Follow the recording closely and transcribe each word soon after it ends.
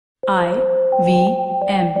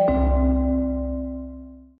IVM.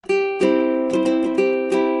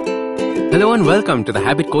 Hello and welcome to the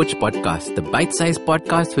Habit Coach Podcast, the bite-sized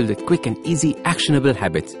podcast filled with quick and easy actionable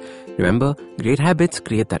habits. Remember, great habits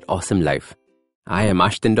create that awesome life. I am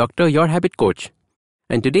Ashdin Doctor, your habit coach.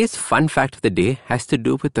 And today's fun fact of the day has to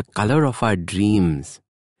do with the color of our dreams.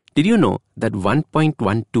 Did you know that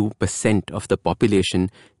 1.12% of the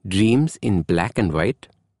population dreams in black and white?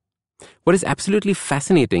 What is absolutely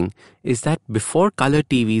fascinating is that before color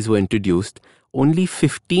TVs were introduced, only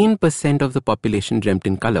 15% of the population dreamt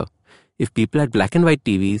in color. If people had black and white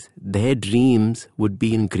TVs, their dreams would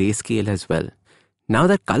be in grayscale as well. Now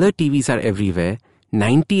that color TVs are everywhere,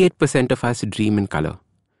 98% of us dream in color.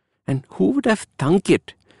 And who would have thunk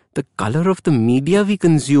it? The color of the media we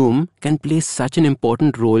consume can play such an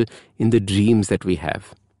important role in the dreams that we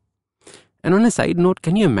have. And on a side note,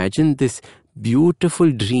 can you imagine this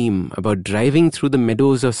beautiful dream about driving through the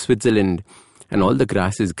meadows of Switzerland and all the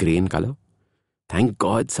grass is grey in color? Thank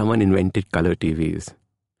God someone invented color TVs.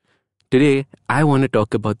 Today, I want to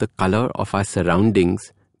talk about the color of our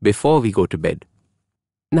surroundings before we go to bed.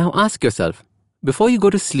 Now ask yourself, before you go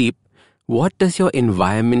to sleep, what does your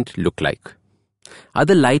environment look like? Are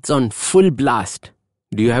the lights on full blast?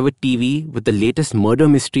 Do you have a TV with the latest murder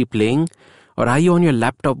mystery playing? Or are you on your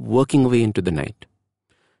laptop working away into the night?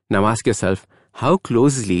 Now ask yourself, how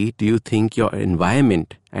closely do you think your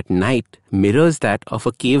environment at night mirrors that of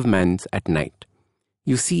a caveman's at night?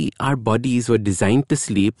 You see, our bodies were designed to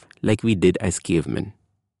sleep like we did as cavemen.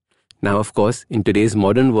 Now, of course, in today's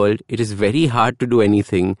modern world, it is very hard to do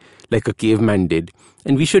anything like a caveman did,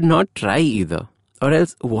 and we should not try either. Or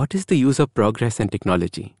else, what is the use of progress and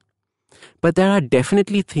technology? But there are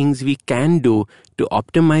definitely things we can do to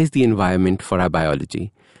optimize the environment for our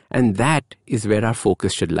biology, and that is where our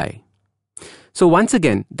focus should lie. So once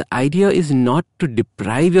again, the idea is not to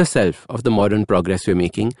deprive yourself of the modern progress we're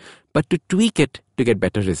making, but to tweak it to get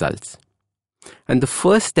better results. And the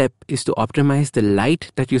first step is to optimize the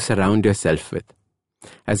light that you surround yourself with.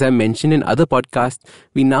 As I mentioned in other podcasts,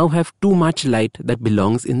 we now have too much light that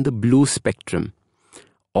belongs in the blue spectrum.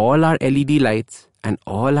 All our LED lights and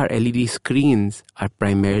all our LED screens are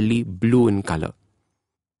primarily blue in color.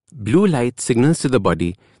 Blue light signals to the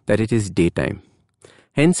body that it is daytime,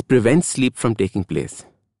 hence prevents sleep from taking place.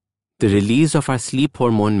 The release of our sleep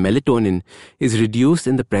hormone melatonin is reduced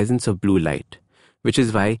in the presence of blue light, which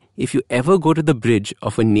is why if you ever go to the bridge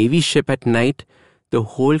of a Navy ship at night, the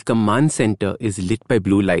whole command center is lit by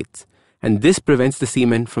blue lights, and this prevents the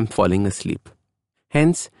seamen from falling asleep.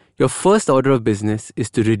 Hence, your first order of business is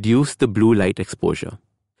to reduce the blue light exposure.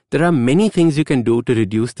 There are many things you can do to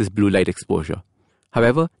reduce this blue light exposure.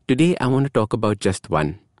 However, today I want to talk about just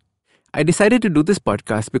one. I decided to do this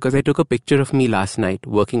podcast because I took a picture of me last night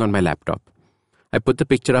working on my laptop. I put the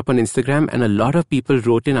picture up on Instagram and a lot of people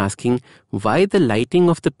wrote in asking why the lighting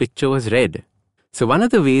of the picture was red. So one of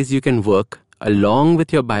the ways you can work along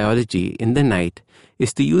with your biology in the night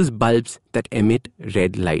is to use bulbs that emit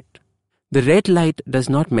red light. The red light does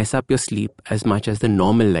not mess up your sleep as much as the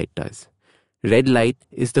normal light does. Red light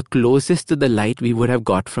is the closest to the light we would have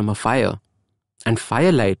got from a fire. And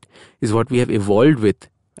firelight is what we have evolved with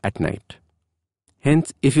at night.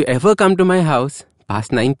 Hence, if you ever come to my house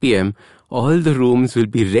past 9 p.m., all the rooms will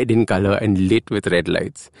be red in color and lit with red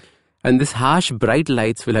lights. And this harsh bright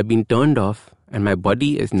lights will have been turned off and my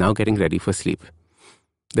body is now getting ready for sleep.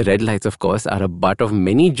 The red lights, of course, are a butt of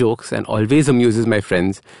many jokes and always amuses my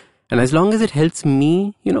friends. And as long as it helps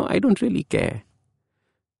me, I don't really care.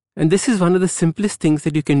 And this is one of the simplest things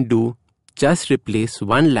that you can do. Just replace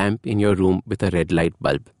one lamp in your room with a red light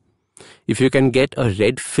bulb. If you can get a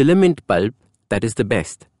red filament bulb, that is the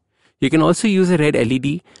best. You can also use a red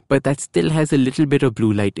LED, but that still has a little bit of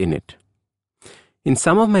blue light in it. In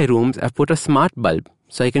some of my rooms, I've put a smart bulb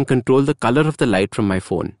so I can control the color of the light from my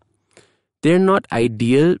phone. They're not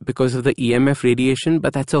ideal because of the EMF radiation,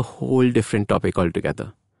 but that's a whole different topic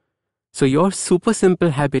altogether. So your super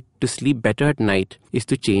simple habit to sleep better at night is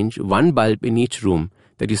to change one bulb in each room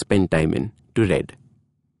that you spend time in to red.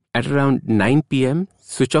 At around 9 p.m.,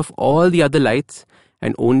 switch off all the other lights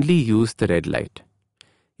and only use the red light.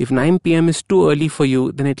 If 9 p.m. is too early for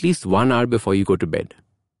you, then at least 1 hour before you go to bed.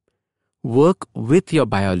 Work with your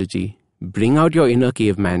biology, bring out your inner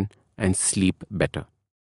caveman, and sleep better.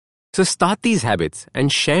 So start these habits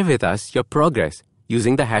and share with us your progress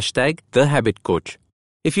using the hashtag #TheHabitCoach.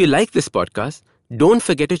 If you like this podcast, don't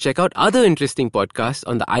forget to check out other interesting podcasts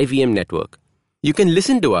on the IVM network. You can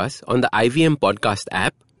listen to us on the IVM Podcast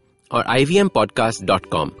app or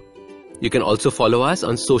ivmpodcast.com. You can also follow us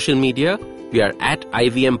on social media. We are at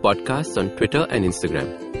IVM Podcasts on Twitter and Instagram.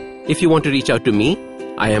 If you want to reach out to me,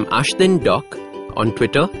 I am Ashdin Doc on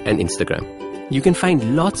Twitter and Instagram. You can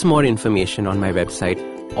find lots more information on my website,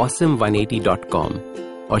 awesome180.com,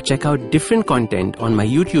 or check out different content on my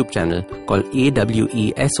YouTube channel called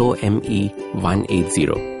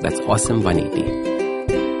AWESOME180. That's Awesome180.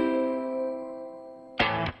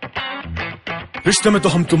 रिश्ते में तो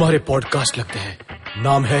हम तुम्हारे podcast लगते हैं.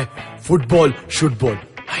 नाम है football शुटबॉल.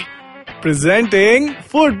 Presenting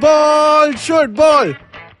Football Should Ball,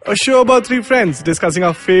 a show about three friends discussing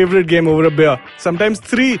our favorite game over a beer. Sometimes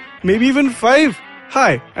three, maybe even five.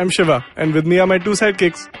 Hi, I'm Shiva, and with me are my two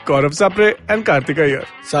sidekicks, Gaurav Sapre and Karthik Iyer.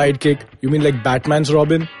 Sidekick? You mean like Batman's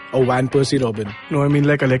Robin or Van Persie Robin? No, I mean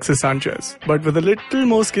like Alexis Sanchez, but with a little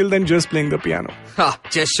more skill than just playing the piano. Ha!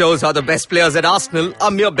 Just shows how the best players at Arsenal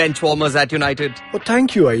are mere bench warmers at United. Oh,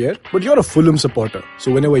 thank you, Iyer. But you're a Fulham supporter,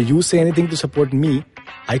 so whenever you say anything to support me,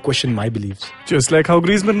 I question my beliefs. Just like how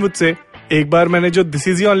Griezmann would say, एक बार मैंने जो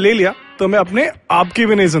decision ले लिया, तो मैं अपने आप की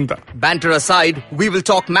भी नहीं सुनता. Banter aside, we will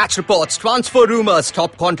talk match reports, transfer rumors,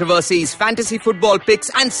 top controversies, fantasy football picks,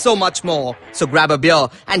 and so much more. So grab a beer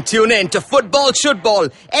and tune in to Football Should Ball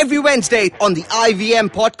every Wednesday on the IVM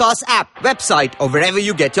Podcast app, website, or wherever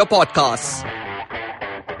you get your podcasts.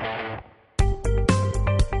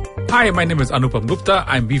 Hi, my name is Anupam Gupta.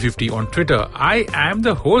 I'm B50 on Twitter. I am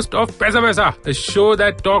the host of Paisa Vaisa, the show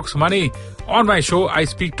that talks money. On my show, I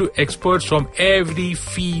speak to experts from every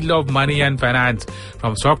field of money and finance.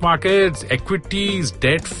 From stock markets, equities,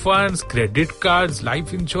 debt funds, credit cards,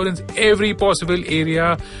 life insurance, every possible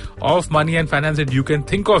area of money and finance that you can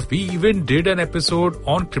think of. We even did an episode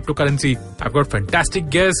on cryptocurrency. I've got fantastic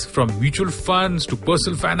guests from mutual funds to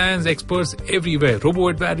personal finance experts everywhere.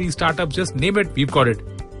 Robo-advisory, startups, just name it, we've got it.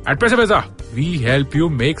 At Paisa Vaisa, we help you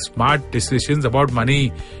make smart decisions about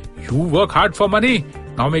money. You work hard for money.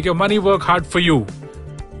 Now make your money work hard for you.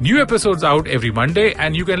 New episodes out every Monday,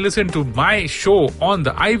 and you can listen to my show on the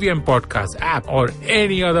IVM Podcast app or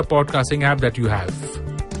any other podcasting app that you have.